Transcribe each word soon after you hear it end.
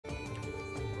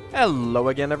Hello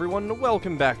again, everyone.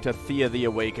 Welcome back to Thea the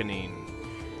Awakening.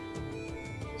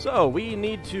 So, we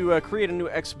need to create a new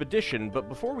expedition, but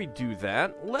before we do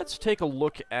that, let's take a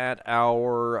look at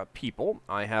our people.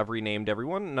 I have renamed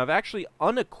everyone, and I've actually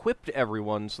unequipped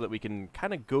everyone so that we can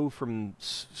kind of go from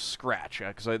scratch,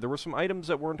 because there were some items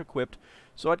that weren't equipped,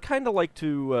 so I'd kind of like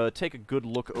to take a good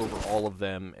look over all of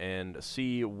them and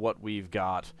see what we've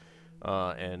got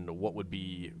and what would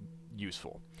be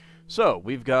useful. So,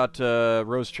 we've got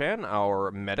Rose-chan, our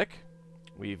medic.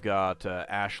 We've got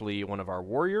Ashley, one of our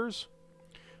warriors.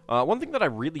 One thing that I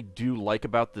really do like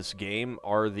about this game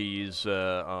are these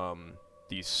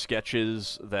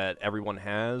sketches that everyone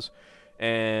has.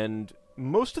 And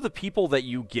most of the people that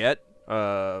you get,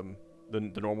 the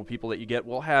normal people that you get,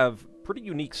 will have pretty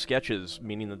unique sketches,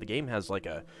 meaning that the game has like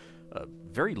a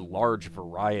very large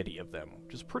variety of them,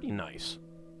 which is pretty nice.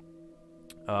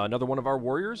 Another one of our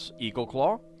warriors, Eagle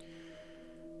Claw.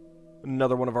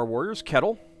 Another one of our warriors,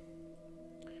 Kettle.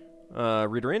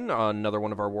 Ridderin, another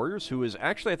one of our warriors, who is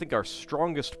actually, I think, our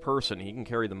strongest person. He can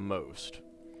carry the most.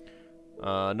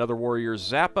 Another warrior,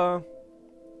 Zappa.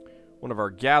 One of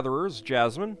our gatherers,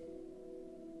 Jasmine.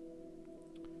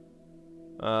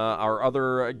 Our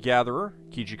other gatherer,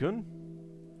 Kijikun.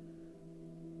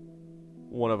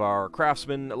 One of our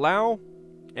craftsmen, Lao.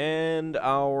 And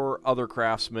our other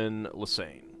craftsman,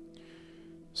 Lassane.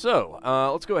 So,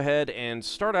 let's go ahead and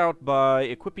start out by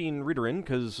equipping Ridderin,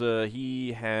 because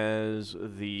he has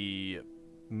the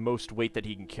most weight that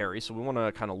he can carry, so we want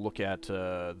to kind of look at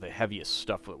the heaviest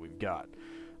stuff that we've got.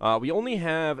 We only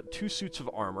have 2 suits of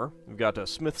armor. We've got a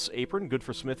smith's apron, good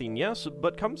for smithing, yes,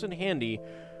 but comes in handy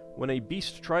when a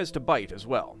beast tries to bite as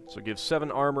well. So it gives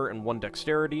 7 armor and 1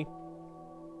 dexterity.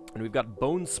 And we've got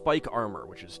bone spike armor,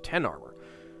 which is 10 armor.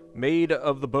 Made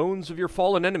of the bones of your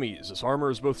fallen enemies. This armor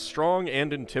is both strong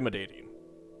and intimidating.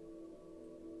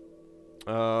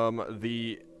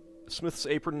 The smith's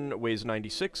apron weighs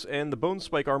 96, and the bone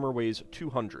spike armor weighs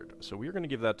 200. So we're going to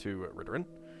give that to Ridderin.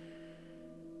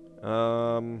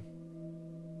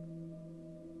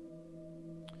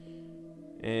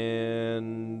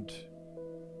 And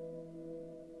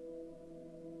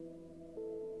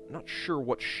not sure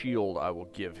what shield I will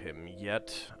give him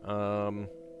yet.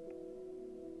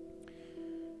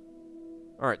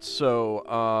 Alright, so,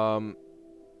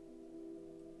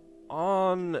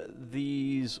 on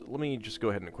these, let me just go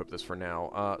ahead and equip this for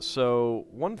now. So,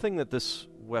 one thing that this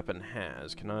weapon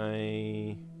has, how do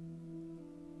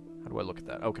I look at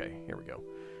that? Okay, here we go.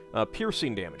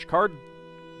 Piercing damage. Card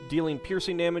dealing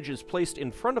piercing damage is placed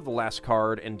in front of the last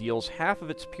card and deals half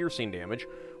of its piercing damage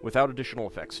without additional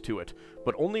effects to it,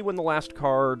 but only when the last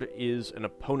card is an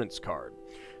opponent's card.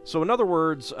 So in other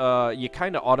words, you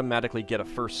kind of automatically get a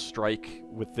first strike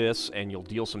with this, and you'll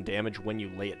deal some damage when you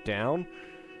lay it down.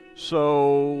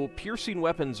 So piercing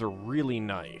weapons are really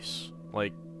nice.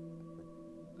 Like,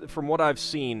 from what I've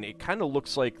seen, it kind of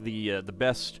looks like the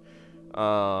best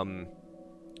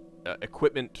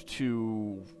equipment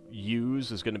to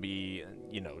use is going to be,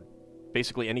 you know,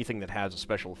 basically anything that has a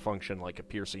special function like a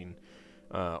piercing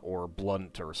or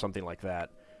blunt or something like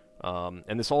that.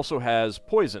 And this also has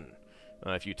poison.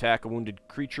 If you attack a wounded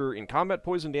creature in combat,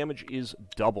 poison damage is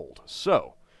doubled.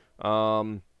 So,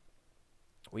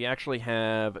 we actually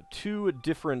have 2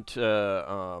 different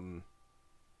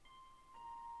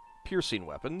piercing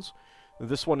weapons.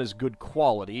 This one is good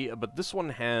quality, but this one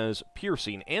has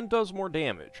piercing and does more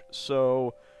damage.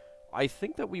 So, I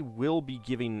think that we will be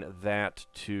giving that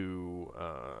to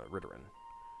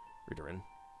Ridderin.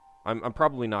 I'm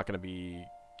probably not going to be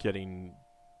getting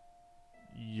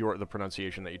the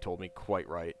pronunciation that you told me quite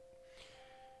right.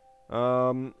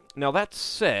 Now that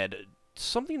said,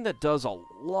 something that does a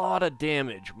lot of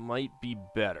damage might be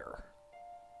better.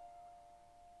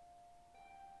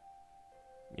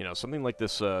 You know, something like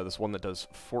this this one that does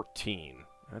 14.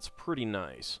 That's pretty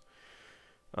nice.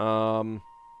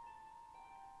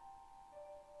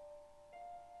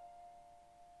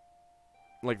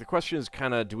 Like, the question is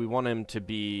kind of, do we want him to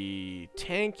be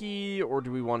tanky, or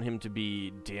do we want him to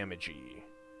be damagey?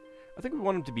 I think we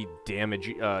want him to be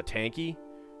tanky,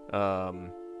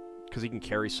 because he can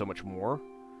carry so much more.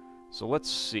 So let's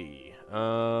see.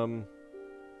 That's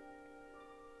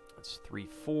 3,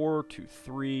 4, 2,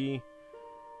 3.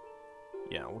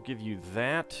 Yeah, we'll give you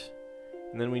that.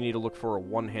 And then we need to look for a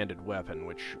one-handed weapon,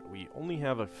 which we only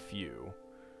have a few.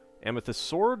 Amethyst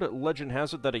Sword. Legend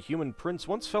has it that a human prince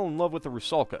once fell in love with a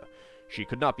Rusalka. She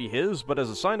could not be his, but as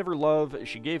a sign of her love,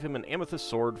 she gave him an amethyst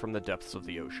sword from the depths of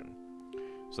the ocean.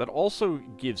 So that also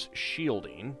gives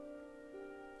shielding.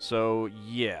 So,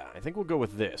 yeah, I think we'll go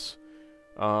with this.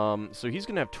 So he's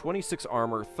going to have 26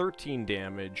 armor, 13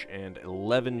 damage, and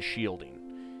 11 shielding.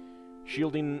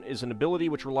 Shielding is an ability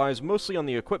which relies mostly on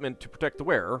the equipment to protect the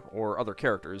wearer or other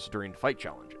characters during fight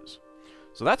challenges.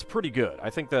 So that's pretty good. I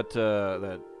think that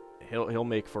that he'll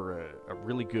make for a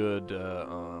really good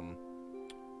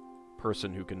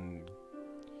person who can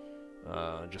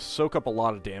just soak up a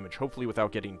lot of damage, hopefully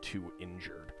without getting too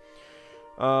injured.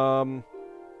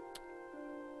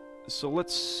 So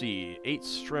let's see. 8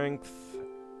 strength,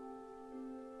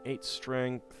 8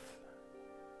 strength,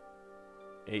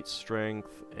 8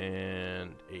 strength,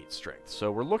 and 8 strength.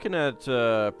 So we're looking at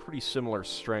pretty similar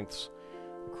strengths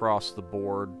across the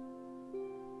board.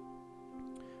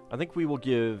 I think we will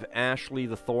give Ashley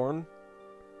the Thorn.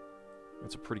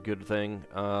 That's a pretty good thing.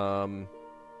 And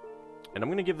I'm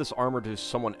going to give this armor to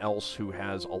someone else who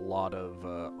has a lot of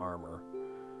armor.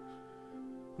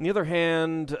 On the other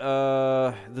hand,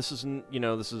 this isn't, you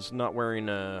know, this is not wearing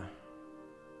a...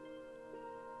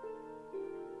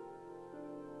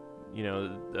 You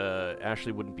know,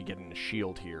 Ashley wouldn't be getting a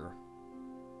shield here.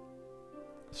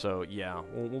 So, yeah,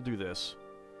 we'll do this.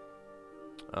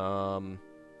 That's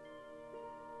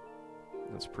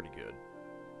pretty good.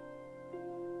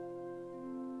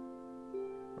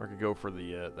 Or I could go for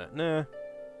the, that, nah.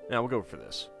 Nah, we'll go for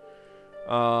this.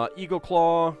 Eagle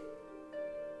Claw.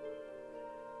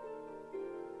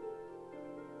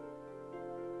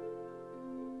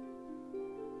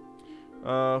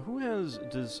 Who has,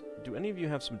 do any of you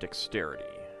have some dexterity?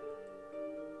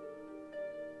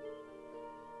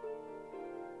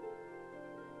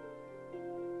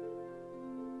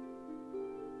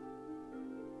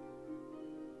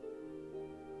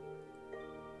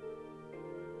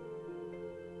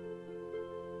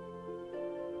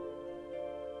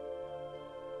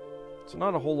 It's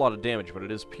not a whole lot of damage, but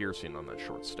it is piercing on that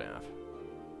short staff.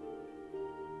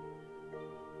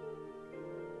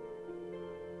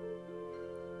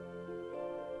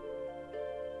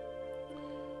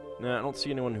 Nah, I don't see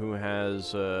anyone who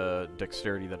has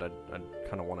dexterity that I'd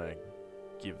kind of want to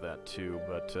give that to,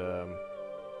 but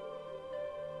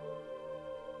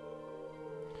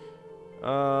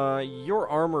your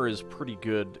armor is pretty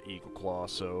good, Eagle Claw,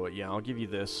 so yeah, I'll give you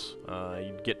this.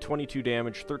 You get 22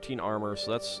 damage, 13 armor,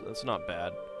 so that's not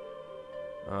bad.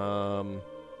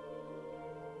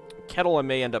 Kettle, I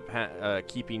may end up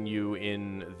keeping you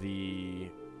in the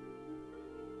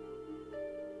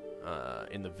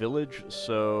village,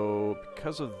 so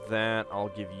because of that, I'll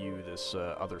give you this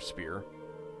other spear.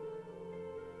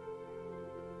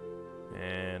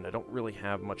 And I don't really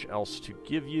have much else to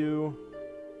give you.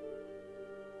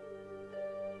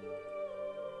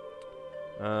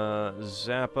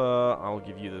 Zappa, I'll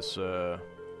give you this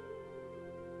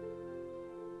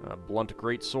blunt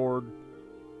greatsword.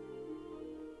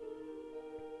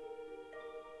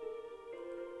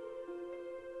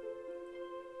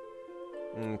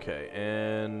 Okay,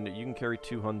 and you can carry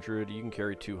 200, you can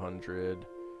carry 200, you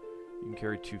can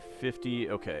carry 250.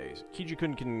 Okay,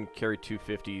 Kijikun can carry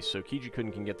 250, so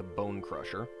Kijikun can get the Bone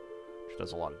Crusher, which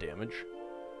does a lot of damage.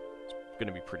 It's going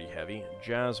to be pretty heavy.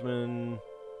 Jasmine,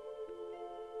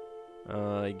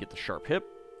 you get the Sharp Hip,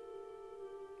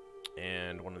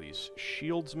 and one of these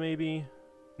shields, maybe?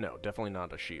 No, definitely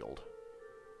not a shield.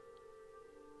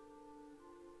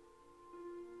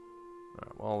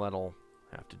 Alright, well, that'll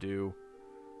have to do.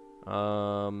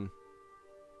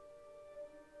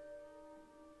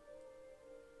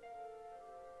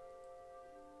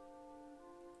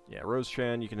 Yeah,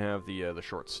 Rose-chan, you can have the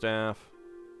short staff.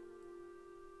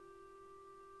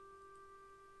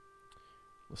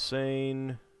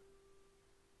 Lassane,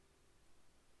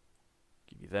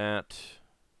 give you that.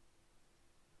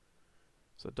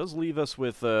 So it does leave us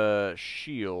with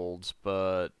shields,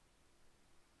 but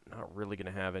not really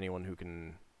going to have anyone who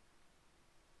can...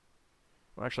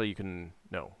 Well, actually, you can...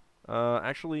 No.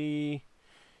 Actually...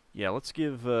 Yeah, let's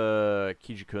give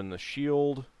Kijikun the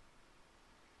shield.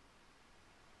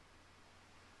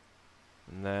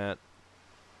 And that...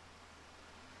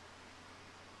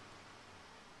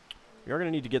 We are going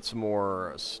to need to get some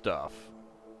more stuff.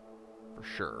 For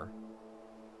sure.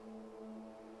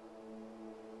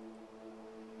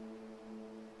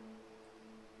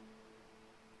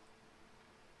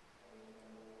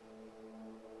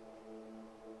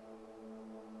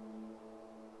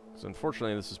 So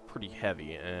unfortunately, this is pretty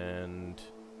heavy, and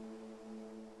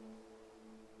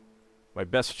my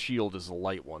best shield is the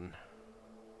light one.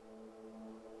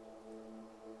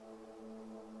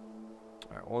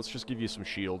 Alright, well, let's just give you some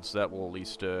shields. That will at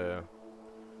least,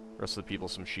 rest of the people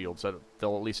some shields.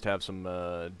 They'll at least have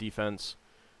some, defense.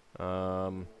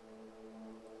 I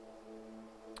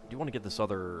do want to get this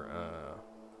other,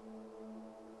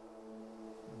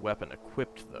 weapon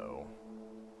equipped, though.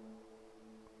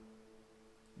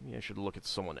 Maybe I should look at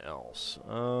someone else.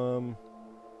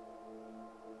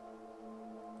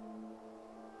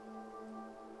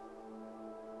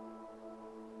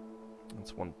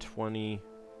 That's 120.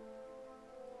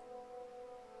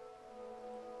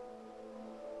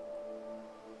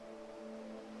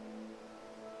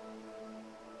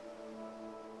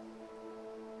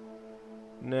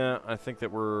 Nah, I think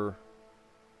that we're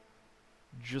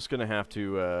just gonna have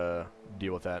to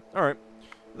deal with that. Alright,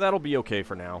 that'll be okay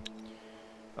for now.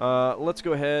 Let's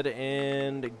go ahead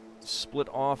and split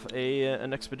off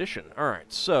an expedition.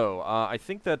 Alright, so I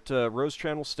think that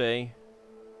Rose-chan will stay.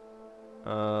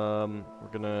 We're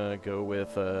gonna go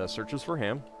with searches for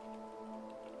ham.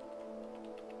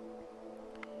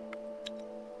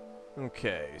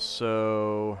 Okay,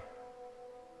 so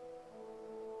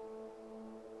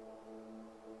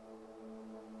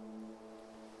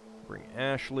bring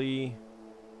Ashley.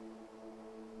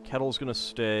 Kettle's gonna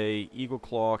stay. Eagle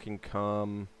Claw can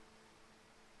come.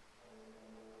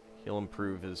 He'll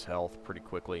improve his health pretty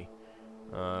quickly.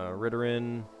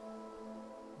 Ritterin,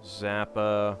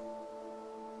 Zappa,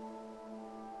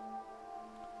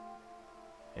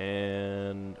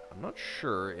 and I'm not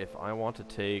sure if I want to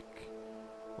take...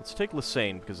 Let's take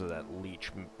Lysane because of that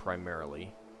leech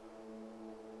primarily.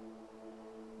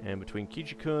 And between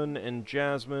Kijikun and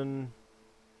Jasmine...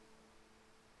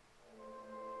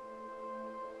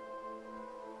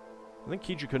 I think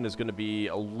Kijikun is going to be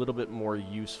a little bit more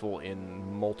useful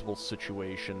in multiple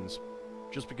situations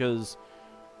just because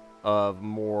of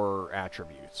more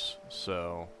attributes.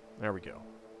 So, there we go.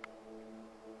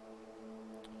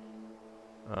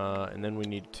 And then we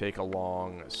need to take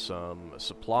along some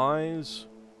supplies.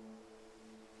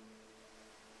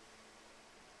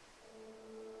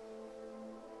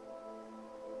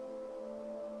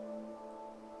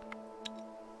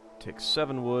 Take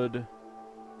 7 wood.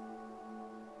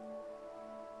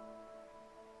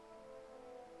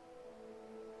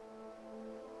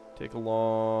 Take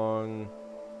along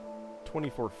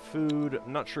 24 food.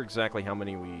 I'm not sure exactly how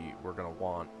many we're going to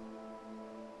want.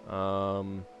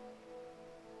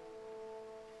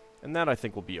 And that I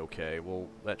think will be okay. Well,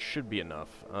 that should be enough.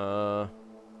 Herbs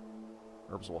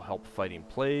will help fighting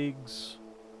plagues.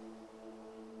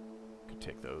 Could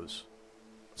take those.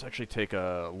 Let's actually take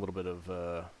a little bit of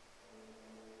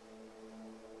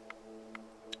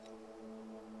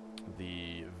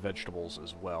the vegetables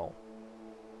as well.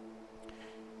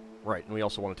 Right, and we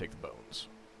also want to take the bones.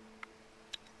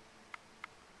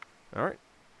 Alright.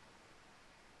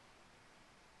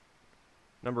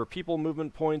 Number of people,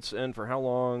 movement points, and for how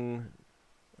long...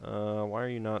 why are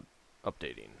you not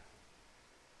updating?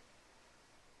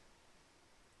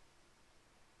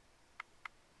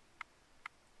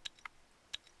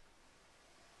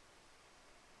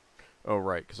 Oh,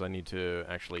 right, because I need to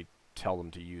actually tell them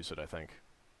to use it, I think.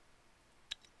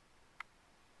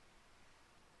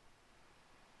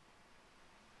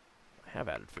 I have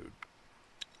added food.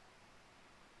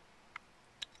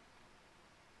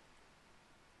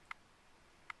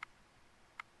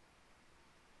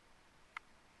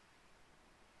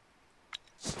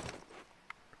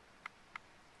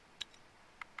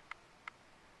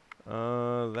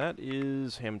 That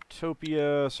is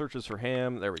Hamtopia. Searches for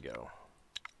ham. There we go.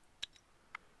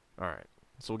 Alright.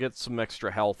 So we'll get some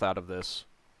extra health out of this.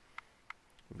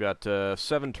 We've got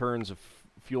 7 turns of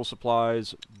fuel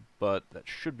supplies, but that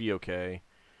should be okay.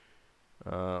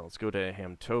 Let's go to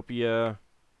Hamtopia.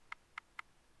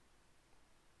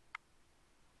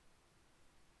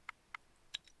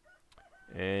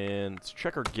 And let's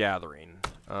check our gathering.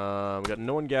 We got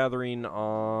no one gathering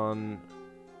on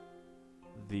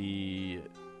the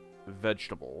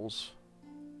vegetables.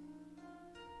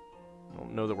 I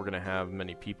don't know that we're going to have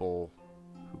many people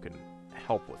who can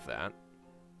help with that.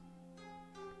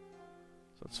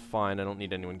 So that's fine. I don't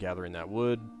need anyone gathering that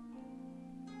wood.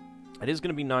 It is going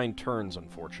to be 9 turns,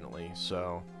 unfortunately,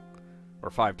 so... Or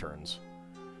 5 turns.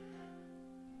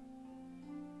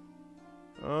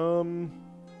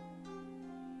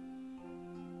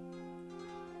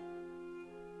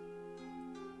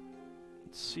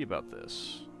 Let's see about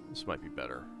this. This might be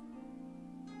better.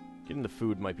 Getting the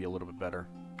food might be a little bit better.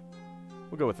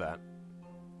 We'll go with that.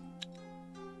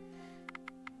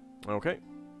 Okay.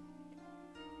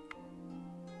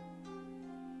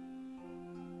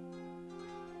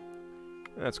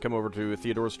 Let's come over to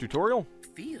Theodore's tutorial.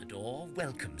 Theodore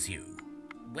welcomes you.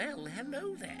 Well,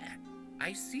 hello there.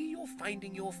 I see you're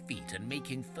finding your feet and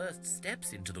making first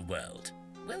steps into the world.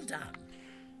 Well done.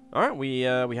 Alright, we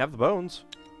have the bones.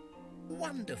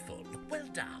 Wonderful. Well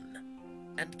done.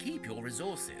 And keep your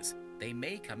resources. They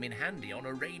may come in handy on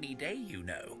a rainy day, you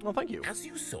know. Oh, thank you. As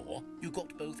you saw, you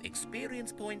got both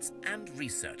experience points and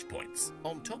research points,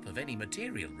 on top of any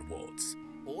material rewards.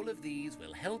 All of these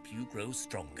will help you grow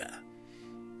stronger.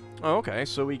 Oh, okay,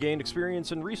 so we gained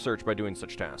experience and research by doing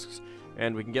such tasks,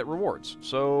 and we can get rewards.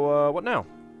 So, what now?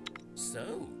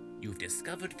 So, you've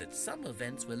discovered that some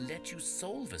events will let you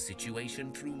solve a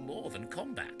situation through more than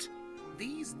combat.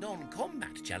 These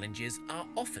non-combat challenges are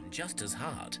often just as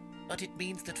hard, but it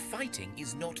means that fighting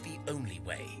is not the only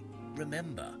way.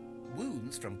 Remember,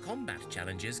 wounds from combat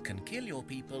challenges can kill your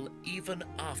people even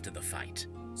after the fight,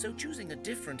 so choosing a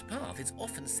different path is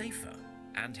often safer.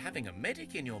 And having a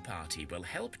medic in your party will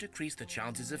help decrease the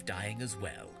chances of dying as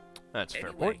well. That's a fair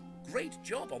Anyway, point. great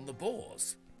job on the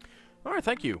boars. Alright,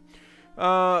 thank you.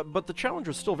 But the challenge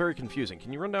was still very confusing.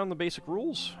 Can you run down the basic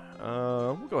rules?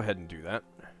 We'll go ahead and do that.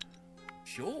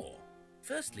 Sure.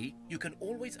 Firstly, you can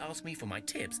always ask me for my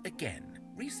tips again.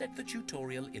 Reset the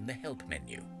tutorial in the help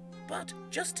menu. But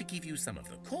just to give you some of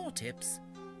the core tips,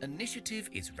 initiative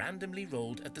is randomly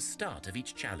rolled at the start of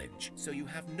each challenge, so you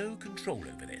have no control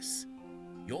over this.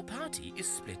 Your party is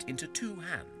split into 2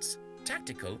 hands,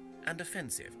 tactical and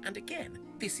offensive, and again,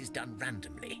 this is done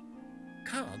randomly.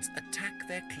 Cards attack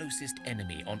their closest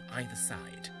enemy on either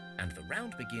side, and the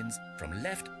round begins from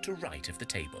left to right of the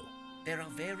table. There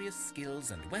are various skills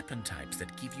and weapon types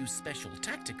that give you special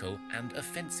tactical and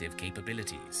offensive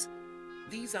capabilities.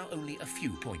 These are only a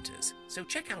few pointers, so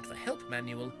check out the help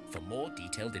manual for more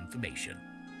detailed information.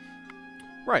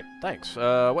 Right, thanks.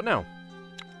 What now?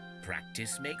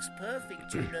 Practice makes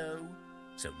perfect, you know.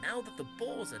 So now that the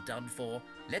boars are done for,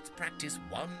 let's practice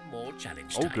one more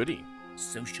challenge type. Oh, goody.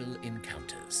 Social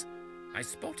encounters. I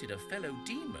spotted a fellow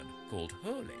demon called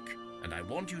Hurlik, and I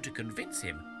want you to convince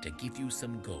him to give you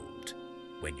some gold.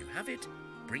 When you have it,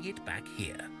 bring it back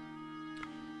here.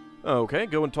 Okay,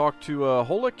 go and talk to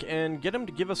Holik and get him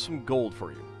to give us some gold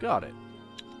for you. Got it.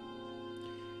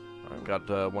 I've got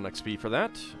 1 XP for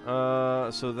that.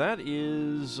 So that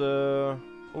is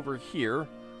over here.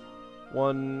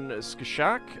 1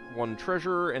 Skashak, 1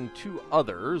 treasure, and 2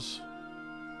 others.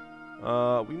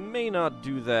 We may not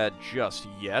do that just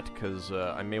yet, because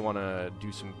I may want to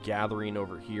do some gathering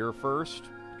over here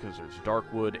first, because there's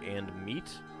darkwood and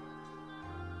meat.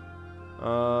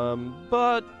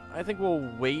 But I think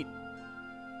we'll wait.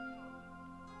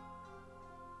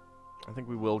 I think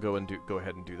we will go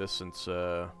ahead and do this, since you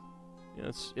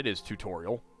know, it is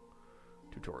tutorial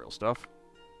stuff.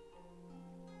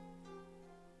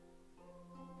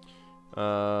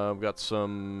 We've got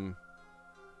some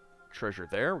treasure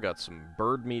there. We've got some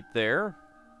bird meat there.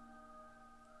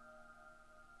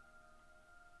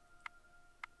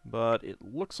 But it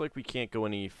looks like we can't go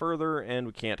any further, and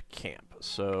we can't camp.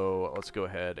 So let's go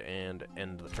ahead and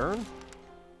end the turn.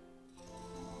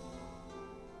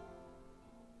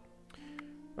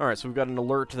 Alright, so we've got an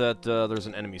alert that there's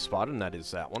an enemy spotted, and that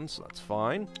is that one, so that's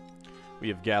fine. We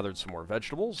have gathered some more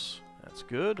vegetables. That's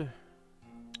good.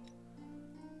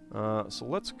 So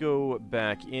let's go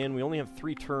back in. We only have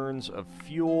 3 turns of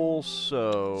fuel,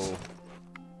 so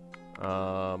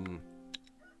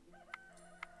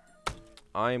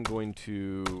I am going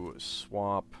to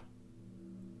swap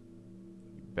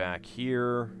back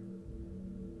here.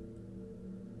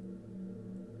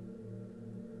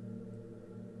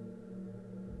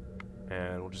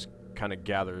 And we'll just kind of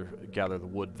gather the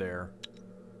wood there.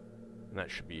 And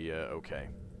that should be okay.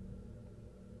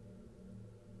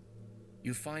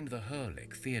 You find the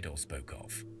Hurlik Theodore spoke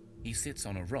of. He sits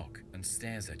on a rock and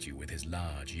stares at you with his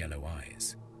large yellow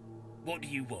eyes. What do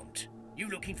you want? You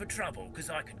looking for trouble?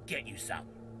 'Cause I can get you some.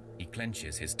 He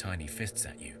clenches his tiny fists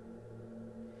at you.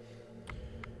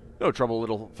 No trouble,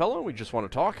 little fellow. We just want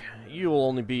to talk. You'll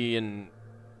only be in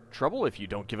trouble if you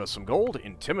don't give us some gold.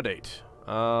 Intimidate.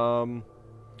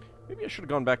 Maybe I should have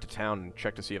gone back to town and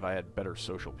checked to see if I had better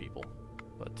social people.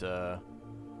 But,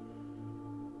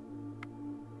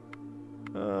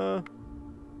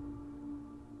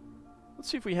 let's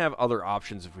see if we have other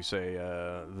options if we say,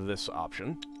 this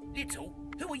option. Little?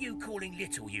 Who are you calling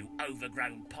little, you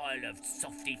overgrown pile of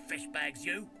softy fish bags,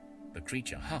 you? The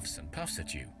creature huffs and puffs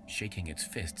at you, shaking its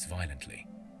fists violently.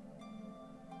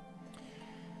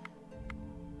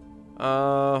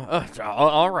 Alright,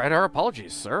 our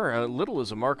apologies, sir. Little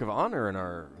is a mark of honor in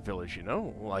our village, you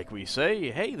know. Like we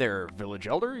say, hey there, village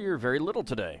elder, you're very little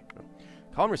today.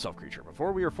 Calm yourself, creature,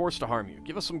 before we are forced to harm you.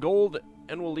 Give us some gold,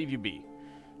 and we'll leave you be.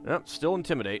 Nope, still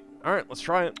intimidate. Alright, let's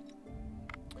try it.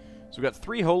 So we've got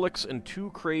 3 Holics and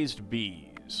 2 crazed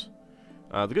bees.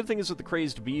 The good thing is that the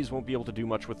crazed bees won't be able to do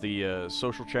much with the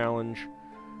social challenge.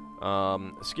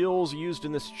 Skills used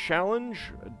in this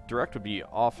challenge, direct would be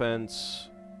offense,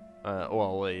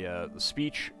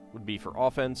 speech would be for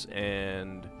offense,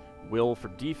 and will for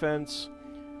defense.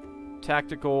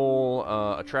 Tactical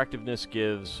attractiveness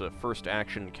gives first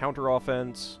action counter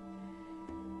offense.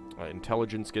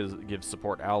 Intelligence gives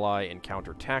support ally and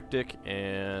counter tactic,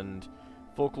 and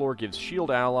folklore gives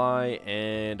shield ally,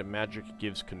 and magic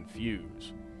gives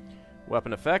confuse.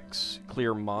 Weapon effects: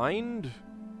 clear mind,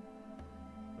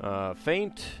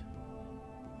 faint,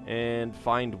 and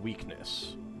find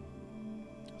weakness.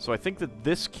 So I think that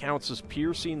this counts as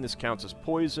piercing, this counts as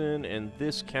poison, and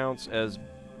this counts as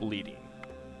bleeding.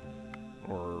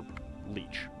 Or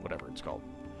leech, whatever it's called.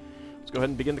 Let's go ahead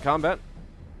and begin the combat.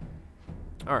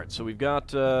 Alright, so we've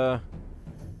got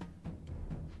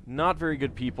not very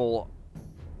good people.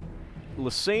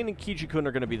 Lysane and Kijikun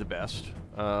are going to be the best.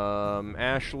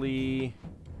 Ashley,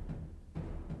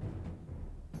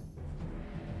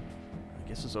 I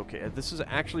guess, is okay. This is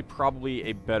actually probably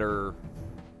a better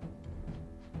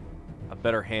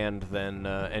hand than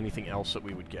anything else that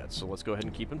we would get. So let's go ahead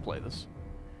and keep and play this.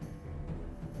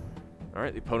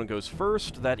 Alright, the opponent goes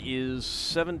first. That is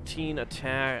 17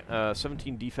 attack,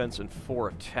 17 defense and 4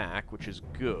 attack, which is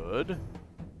good.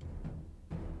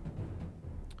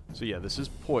 So yeah, this is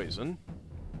poison.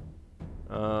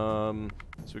 So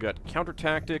we got counter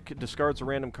tactic, discards a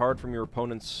random card from your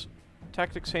opponent's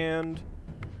tactics hand.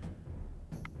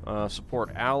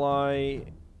 Support ally,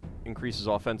 increases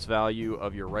offense value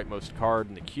of your rightmost card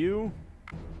in the queue.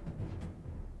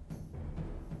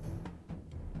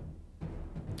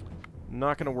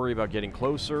 Not going to worry about getting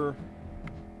closer.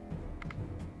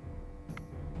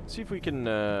 Let's see if we can...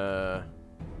 I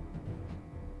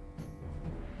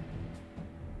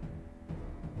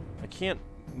can't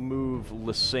move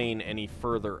Lysane any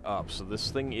further up, so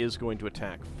this thing is going to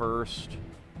attack first.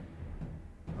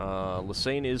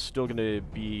 Lysane is still going to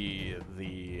be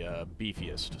the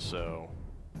beefiest, so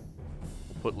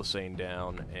we'll put Lysane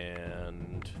down,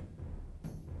 and...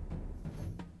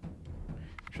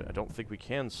 I don't think we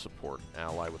can support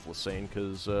ally with Lysane,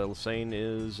 because Lysane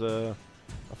is a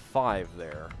 5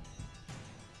 there.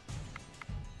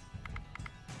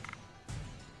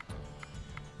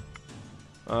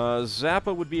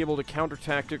 Zappa would be able to counter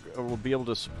tactic, or will be able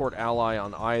to support ally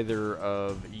on either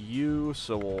of you,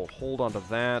 so we'll hold on to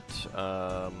that.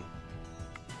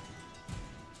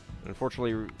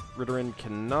 Unfortunately, Ritterin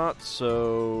cannot,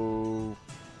 so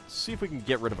let's see if we can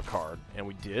get rid of a card, and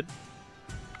we did.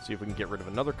 See if we can get rid of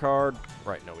another card.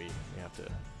 Right, no, we have to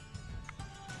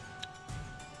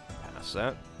pass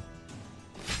that.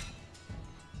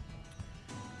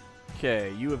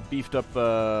 Okay, you have beefed up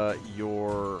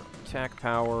your attack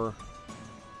power.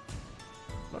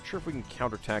 Not sure if we can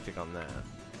counter tactic on that.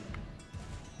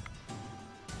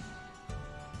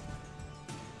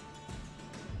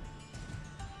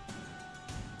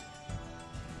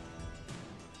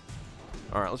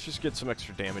 Alright, let's just get some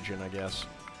extra damage in, I guess.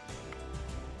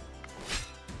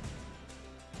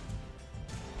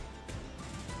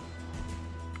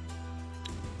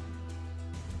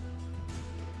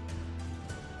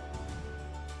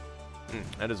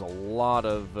 That is a lot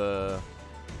of,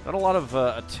 not a lot of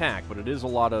attack, but it is a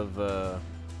lot of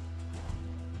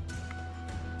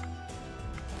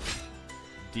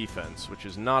defense, which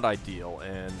is not ideal,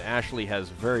 and Ashley has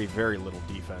very, very little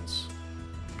defense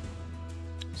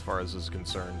as far as is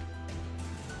concerned.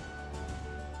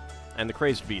 And the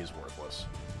Crazed Bee is worthless.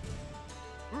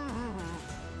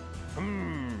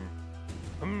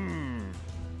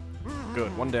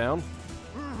 Good, one down.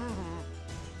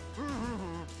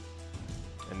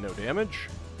 And no damage.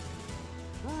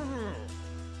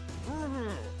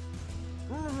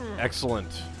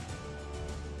 Excellent.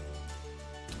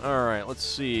 Alright, let's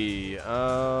see.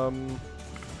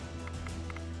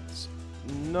 It's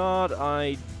not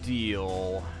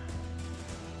ideal.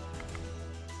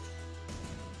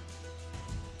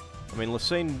 I mean,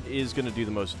 Lysane is going to do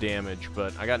the most damage,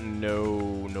 but I got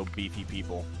no beefy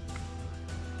people.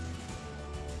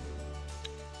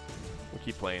 We'll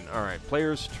keep playing. Alright,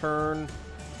 player's turn.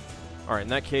 Alright, in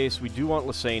that case, we do want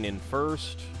Lysane in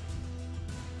first.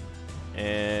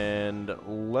 And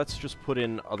let's just put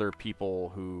in other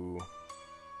people who...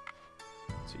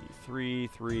 Let's see, 3,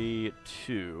 3,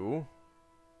 2.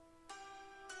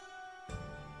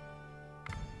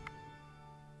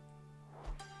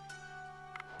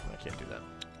 I can't do that.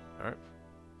 Alright.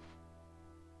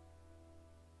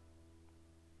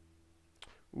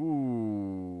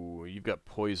 Ooh, you've got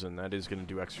poison. That is going to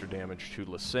do extra damage to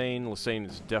Lysane. Lysane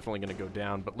is definitely going to go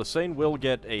down, but Lysane will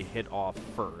get a hit off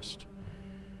first.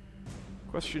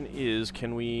 Question is,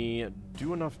 can we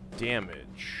do enough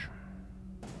damage?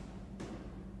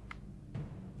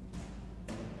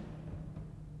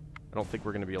 I don't think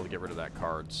we're going to be able to get rid of that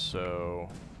card, so...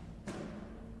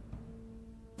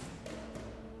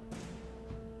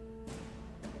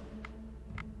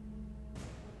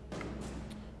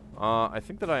 I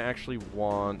think that I actually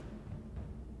want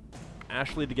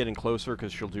Ashley to get in closer,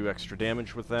 because she'll do extra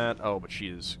damage with that. Oh, but she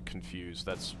is confused.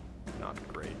 That's not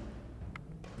great.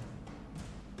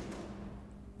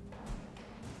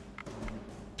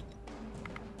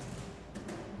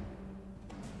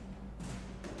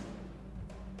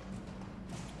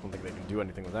 I don't think they can do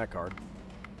anything with that card.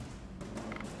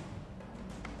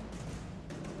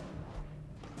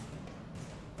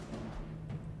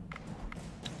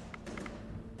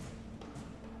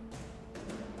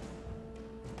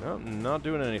 No, not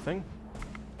doing anything.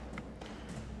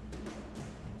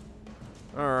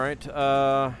 Alright,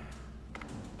 try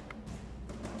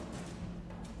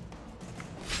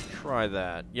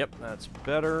that. Yep, that's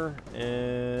better,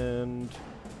 and...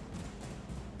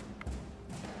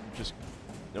 just...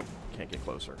 nope, can't get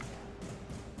closer.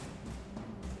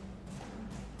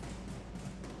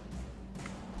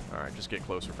 Alright, just get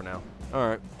closer for now.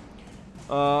 Alright.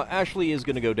 Ashley is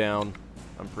gonna go down,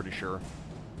 I'm pretty sure.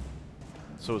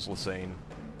 So is Lysane.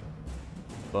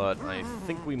 But I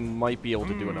think we might be able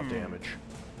to do enough damage.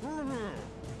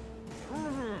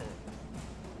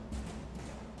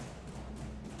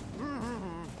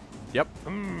 Yep.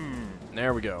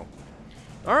 There we go.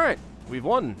 Alright, we've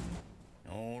won.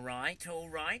 All right.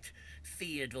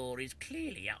 Theodore is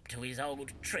clearly up to his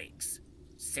old tricks.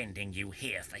 Sending you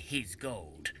here for his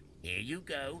gold. Here you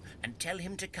go, and tell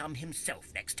him to come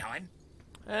himself next time.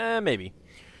 Maybe.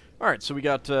 Alright, so we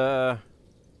got 1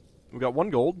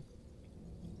 gold.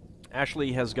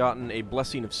 Ashley has gotten a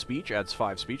Blessing of Speech, adds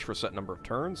 5 speech for a set number of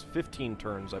turns, 15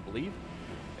 turns, I believe.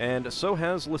 And so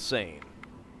has Lysane.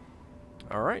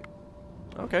 Alright.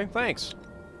 Okay, thanks.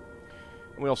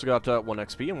 And we also got 1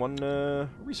 XP and 1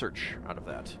 research out of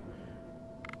that.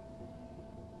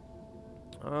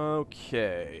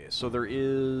 Okay, so there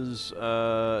is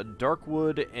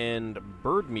Darkwood and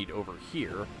Bird Meat over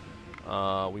here.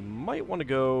 We might want to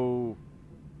go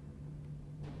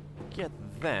get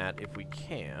that if we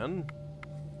can.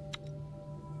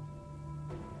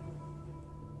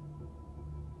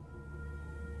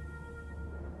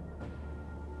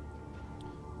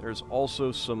 There's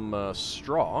also some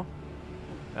straw.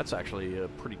 That's actually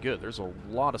pretty good. There's a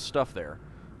lot of stuff there.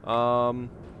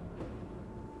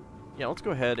 Yeah, let's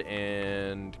go ahead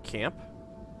and camp.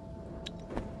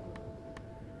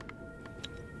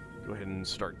 Go ahead and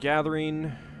start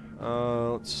gathering.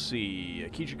 Let's see.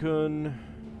 Akichi-kun.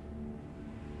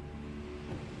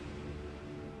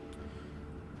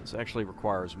 This actually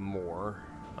requires more.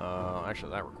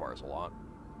 Actually, that requires a lot.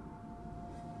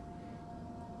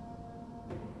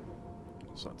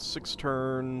 So that's 6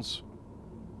 turns.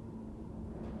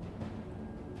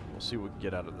 We'll see what we can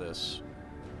get out of this.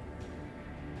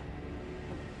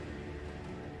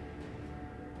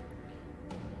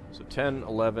 So 10,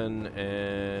 11,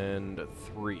 and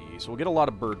 3. So we'll get a lot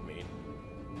of bird meat.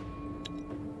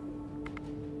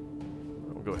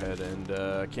 We'll go ahead and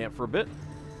camp for a bit.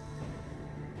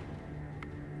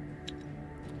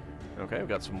 Okay, we've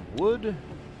got some wood.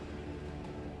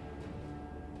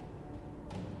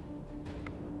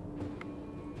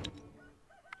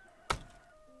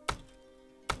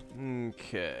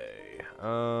 Okay.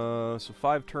 So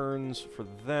 5 turns for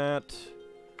that.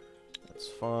 That's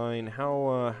fine.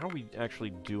 How are we actually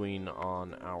doing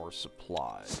on our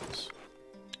supplies?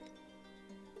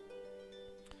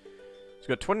 So we've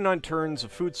got 29 turns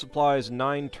of food supplies,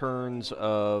 9 turns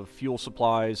of fuel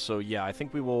supplies. So yeah, I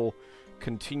think we will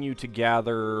continue to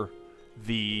gather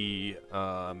the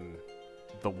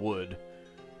wood.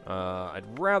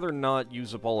 I'd rather not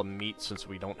use up all the meat since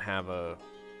we don't have a...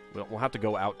 We'll have to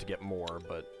go out to get more,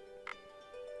 but...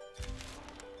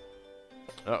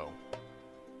 Uh-oh.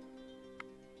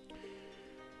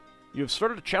 You have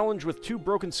started a challenge with 2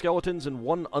 broken skeletons and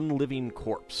 1 unliving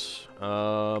corpse.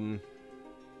 Alright,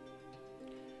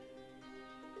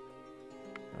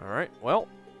 well...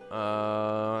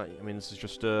 I mean, this is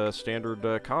just a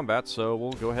standard combat, so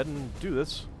we'll go ahead and do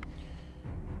this.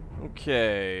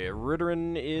 Okay,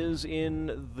 Ritterin is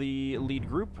in the lead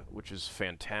group, which is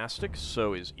fantastic.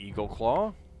 So is Eagle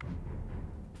Claw.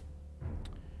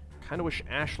 Kind of wish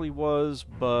Ashley was,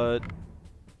 but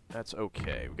that's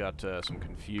okay. We got some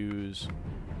Confuse,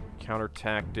 Counter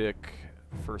Tactic.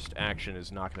 First action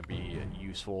is not going to be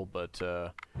useful, but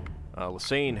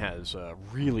Lysane has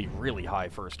really, really high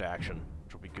first action,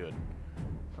 which will be good.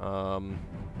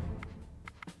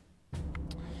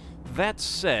 That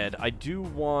said, I do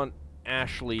want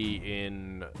Ashley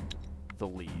in the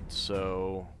lead,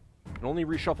 so I can only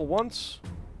reshuffle once.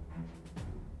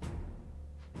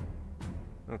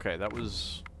 Okay, that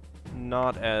was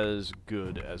not as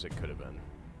good as it could have been.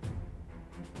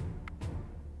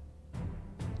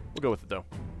 We'll go with it, though.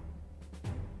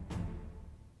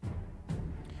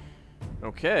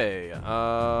 Okay,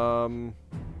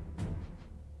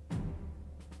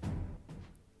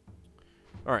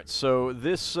 Alright, so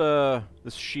this,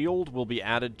 this shield will be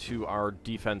added to our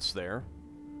defense there.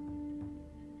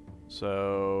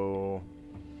 So...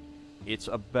 it's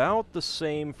about the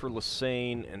same for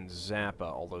Lysane and Zappa,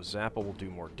 although Zappa will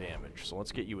do more damage. So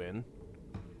let's get you in.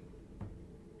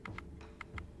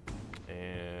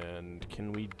 And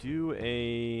can we do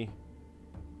a...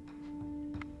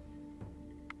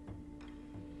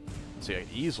 let's see, I can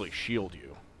easily shield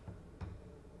you.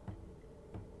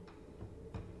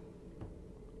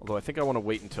 Although I think I want to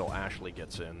wait until Ashley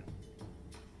gets in.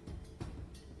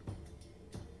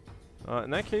 In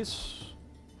that case...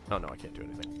 oh no, I can't do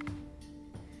anything.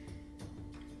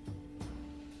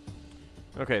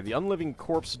 Okay, the Unliving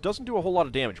Corpse doesn't do a whole lot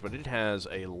of damage, but it has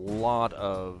a lot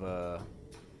of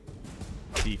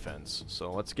defense.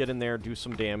 So let's get in there, do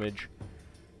some damage.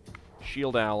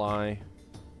 Shield ally.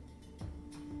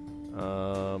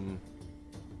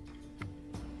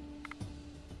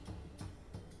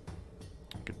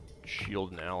 Could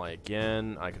shield an ally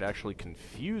again. I could actually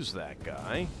confuse that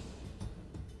guy.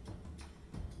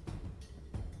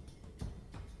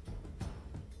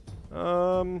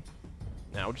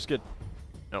 Now we'll just get...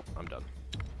 nope, I'm done.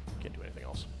 Can't do anything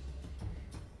else.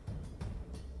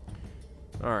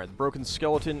 Alright, the Broken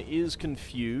Skeleton is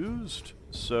confused,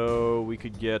 so we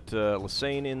could get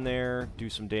Lysane in there, do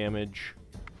some damage.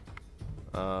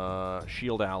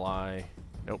 Shield ally.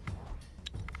 Nope.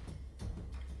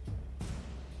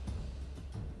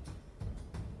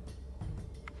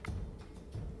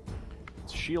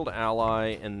 It's shield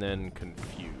ally and then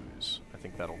confuse. I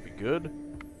think that'll be good.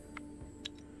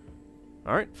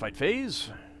 Alright, fight phase.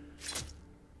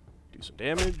 Do some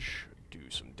damage. Do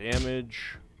some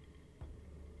damage.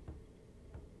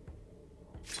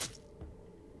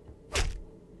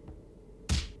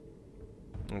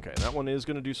 Okay, that one is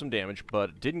going to do some damage,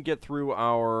 but didn't get through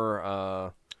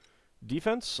our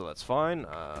defense, so that's fine.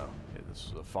 Okay, this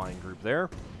is a fine group there.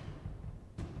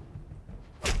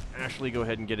 Ashley, go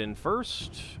ahead and get in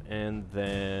first, and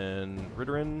then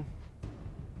Ridderin.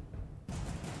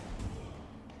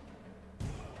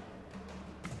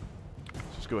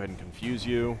 Just go ahead and confuse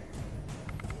you.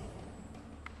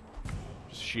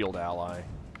 Just shield ally.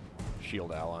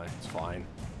 Shield ally, it's fine.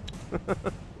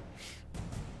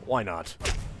 Why not?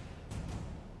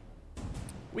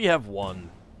 We have one.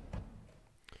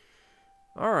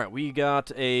 Alright, we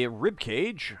got a rib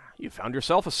cage. You found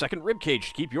yourself a second rib cage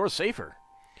to keep yours safer.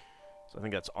 So I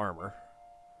think that's armor.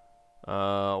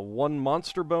 One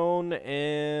monster bone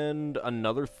and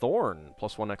another thorn.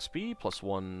 +1 XP,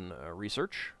 +1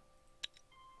 research.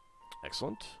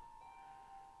 Excellent.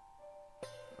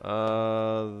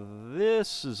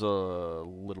 This is a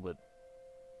little bit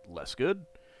less good.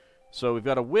 So we've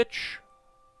got a witch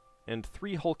and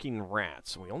 3 hulking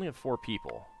rats. We only have 4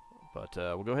 people, but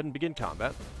we'll go ahead and begin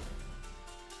combat.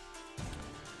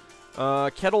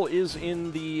 Kettle is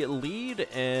in the lead,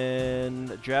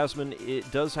 and Jasmine, it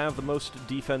does have the most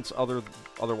defense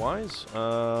otherwise.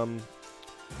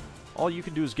 All you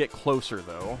can do is get closer,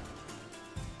 though.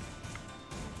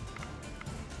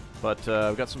 But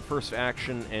we've got some first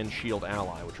action and shield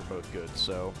ally, which are both good.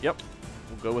 So, yep,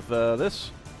 we'll go with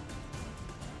this.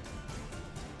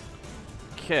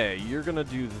 Okay, you're gonna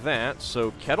do that.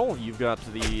 So, Kettle, you've got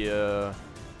the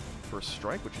first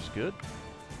strike, which is good.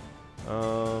 Let's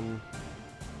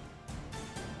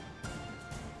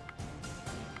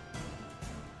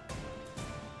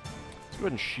go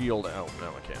ahead and shield out. No,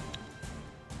 I can't.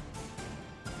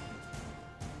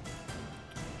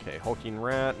 Okay, hulking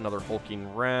rat, another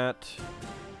hulking rat.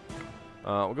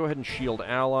 We'll go ahead and shield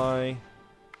ally.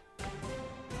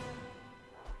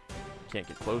 Can't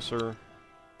get closer.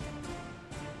 What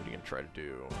are you gonna try to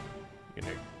do? You're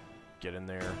gonna get in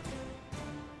there.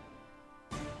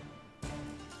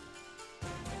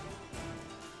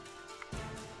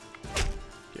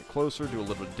 Get closer, do a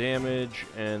little bit of damage,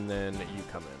 and then you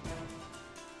come in.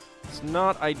 It's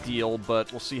not ideal,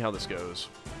 but we'll see how this goes.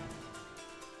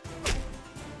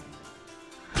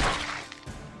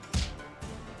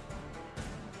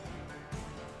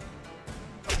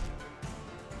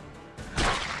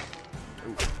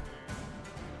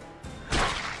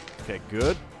 Okay,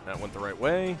 good. That went the right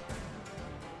way.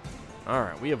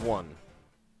 Alright, we have one.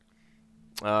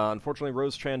 Unfortunately,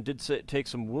 Rose-chan did take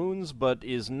some wounds, but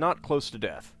is not close to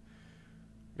death.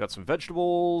 Got some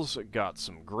vegetables, got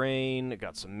some grain,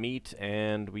 got some meat,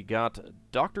 and we got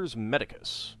Doctor's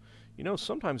Medicus. You know,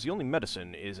 sometimes the only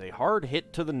medicine is a hard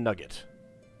hit to the nugget.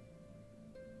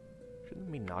 Shouldn't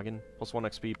it be noggin? Plus 1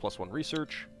 XP, plus 1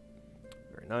 research.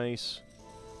 Very nice.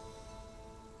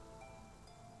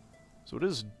 So it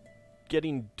is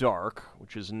getting dark,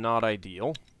 which is not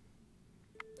ideal.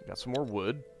 Got some more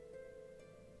wood.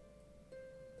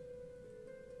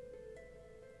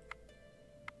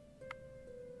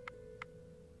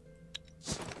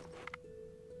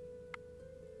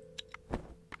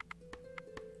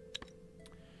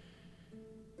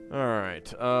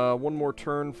 Alright, one more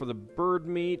turn for the bird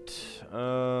meat.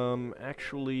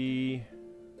 Actually,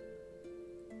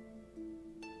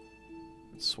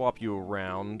 let's swap you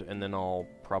around, and then I'll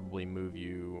probably move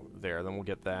you there. Then we'll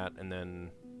get that, and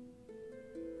then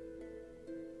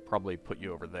probably put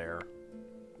you over there.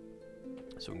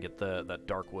 So we can get that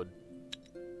dark wood.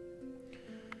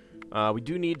 We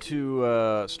do need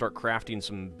to start crafting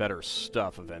some better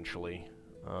stuff eventually.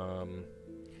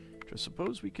 Which I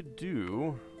suppose we could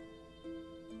do.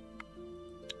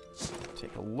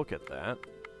 Take a look at that.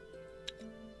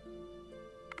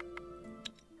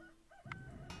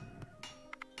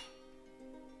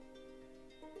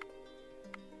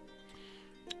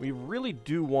 We really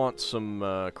do want some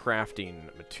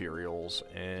crafting materials,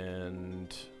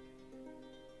 and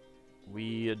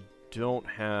we don't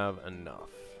have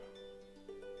enough.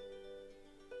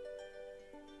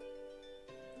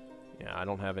 Yeah, I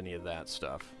don't have any of that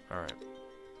stuff. Alright.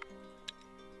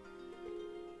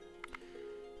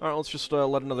 Alright, let's just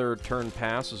let another turn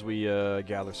pass as we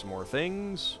gather some more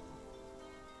things.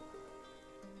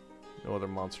 No other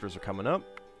monsters are coming up.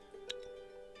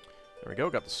 There we go,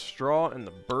 got the straw and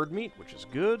the bird meat, which is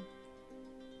good.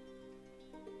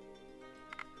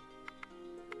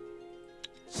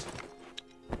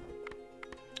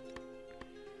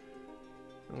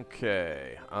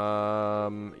 Okay,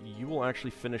 you will actually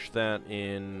finish that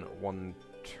in 1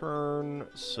 turn,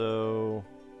 so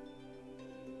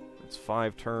it's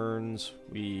 5 turns.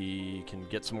 We can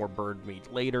get some more bird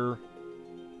meat later.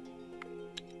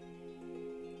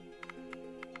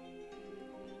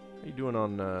 How you doing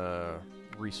on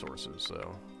resources,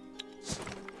 though?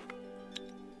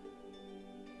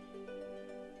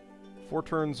 4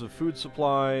 turns of food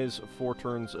supplies, 4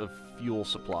 turns of fuel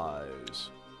supplies.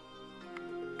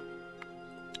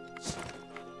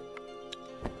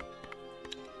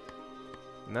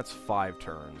 And that's 5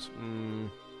 turns.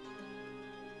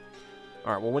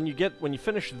 Alright, well when you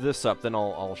finish this up, then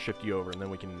I'll shift you over and then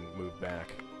we can move back.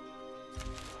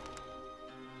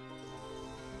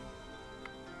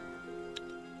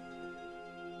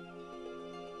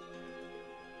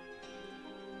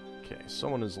 Okay,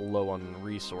 someone is low on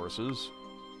resources.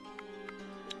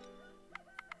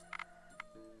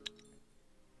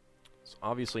 It's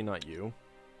obviously not you.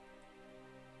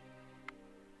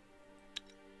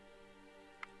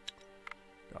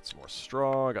 Got some more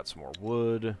straw, got some more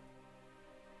wood.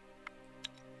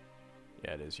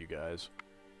 Yeah, it is you guys.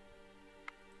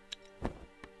 I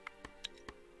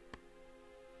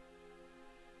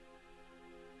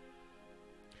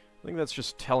think that's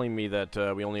just telling me that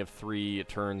we only have 3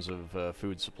 turns of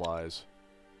food supplies.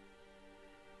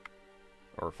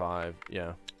 Or 5,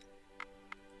 yeah.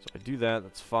 So if I do that,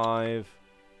 that's 5.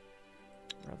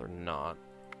 I'd rather not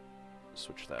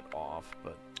switch that off,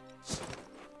 but...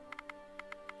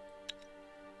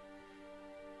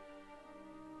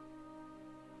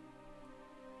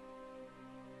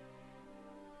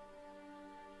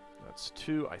 That's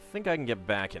 2. I think I can get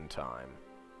back in time.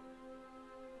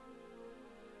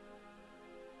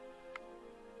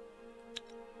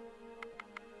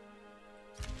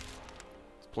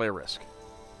 Let's play a risk.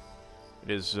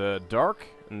 It is dark,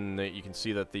 and you can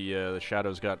see that the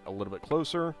shadows got a little bit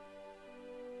closer.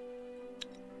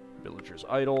 Villagers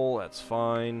idle, that's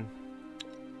fine.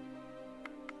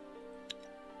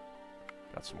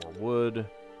 Got some more wood.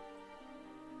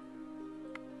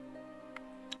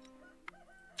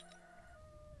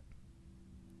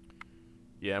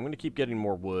 Yeah, I'm going to keep getting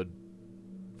more wood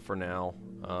for now.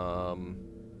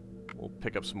 We'll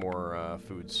pick up some more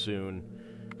food soon.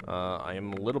 I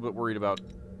am a little bit worried about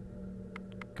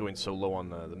going so low on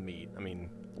the meat. I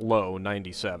mean, low,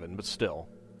 97, but still.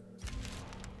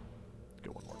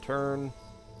 Go 1 more turn.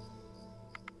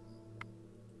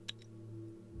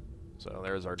 So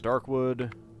there's our dark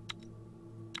wood.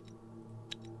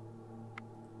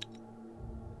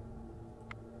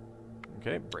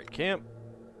 Okay, break camp.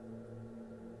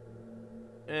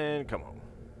 And come home.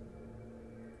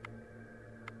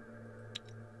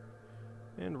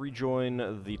 And rejoin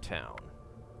the town.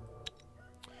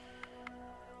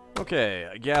 Okay,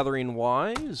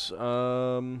 gathering-wise,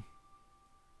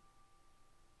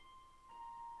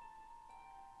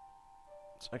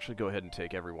 Let's actually go ahead and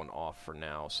take everyone off for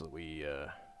now so that we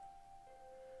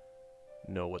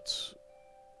know what's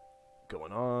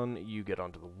going on. You get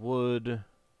onto the wood.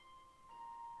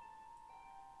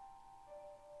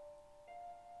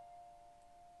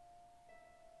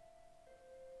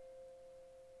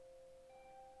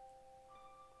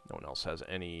 No one else has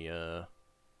any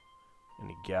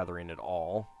gathering at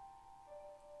all.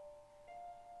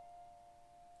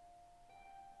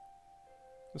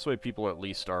 This way people at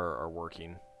least are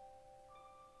working.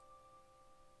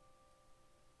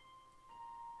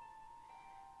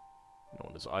 No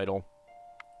one is idle.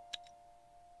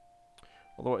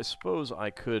 Although I suppose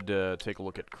I could take a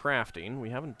look at crafting. We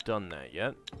haven't done that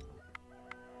yet.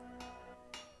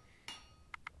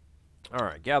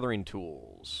 Alright, gathering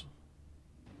tools.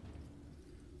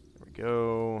 There we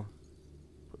go.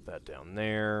 Put that down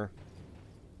there.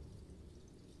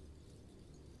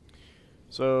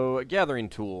 So, gathering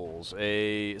tools.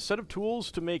 A set of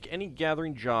tools to make any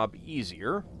gathering job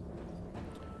easier.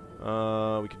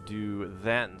 We could do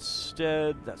that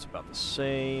instead. That's about the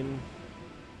same.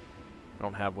 I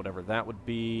don't have whatever that would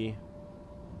be.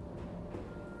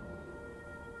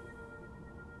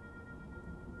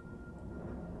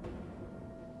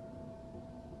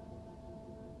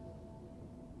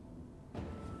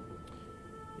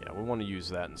 Yeah, we want to use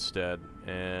that instead.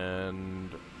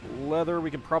 And leather, we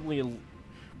can probably...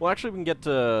 Well, actually, we can get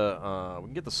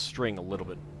the string a little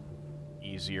bit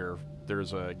easier.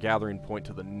 There's a gathering point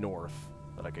to the north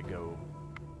that I could go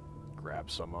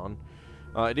grab some on.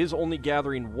 It is only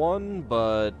gathering one,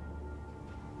 but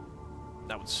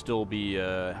that would still be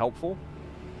helpful.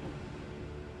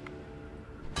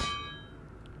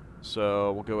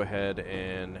 So we'll go ahead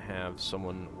and have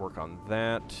someone work on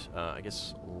that. I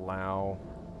guess Lao,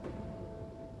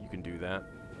 you can do that.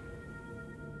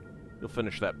 You'll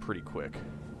finish that pretty quick.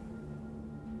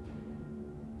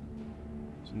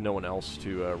 No one else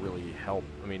to really help.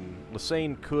 I mean,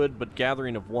 Lysane could, but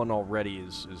gathering of one already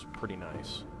is pretty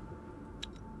nice.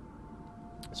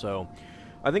 So,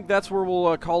 I think that's where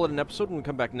we'll call it an episode. When we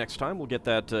come back next time, we'll get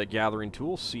that gathering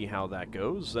tool, see how that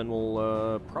goes. Then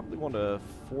we'll probably want to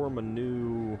form a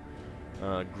new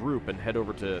group and head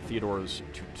over to Theodore's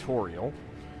tutorial.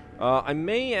 I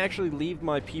may actually leave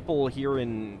my people here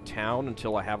in town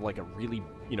until I have like a really,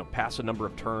 past a number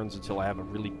of turns until I have a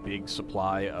really big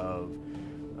supply of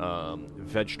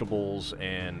vegetables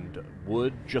and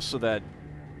wood, just so that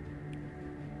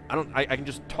I can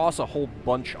just toss a whole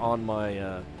bunch on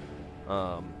my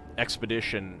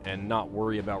expedition and not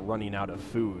worry about running out of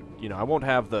food. I won't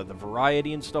have the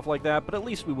variety and stuff like that, but at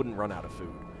least we wouldn't run out of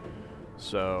food.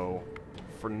 So,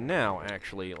 for now,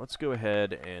 actually, let's go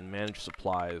ahead and manage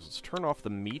supplies. Let's turn off the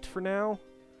meat for now.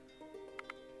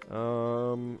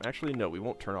 Actually, no, we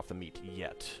won't turn off the meat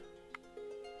yet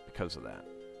because of that.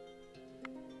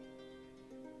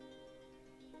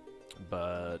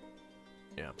 But,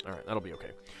 yeah, alright, that'll be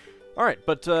okay. Alright,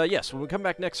 but, yes, when we come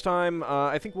back next time,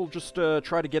 I think we'll just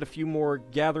try to get a few more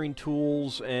gathering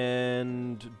tools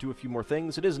and do a few more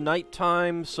things. It is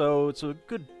nighttime, so it's a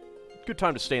good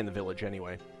time to stay in the village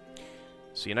anyway.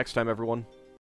 See you next time, everyone.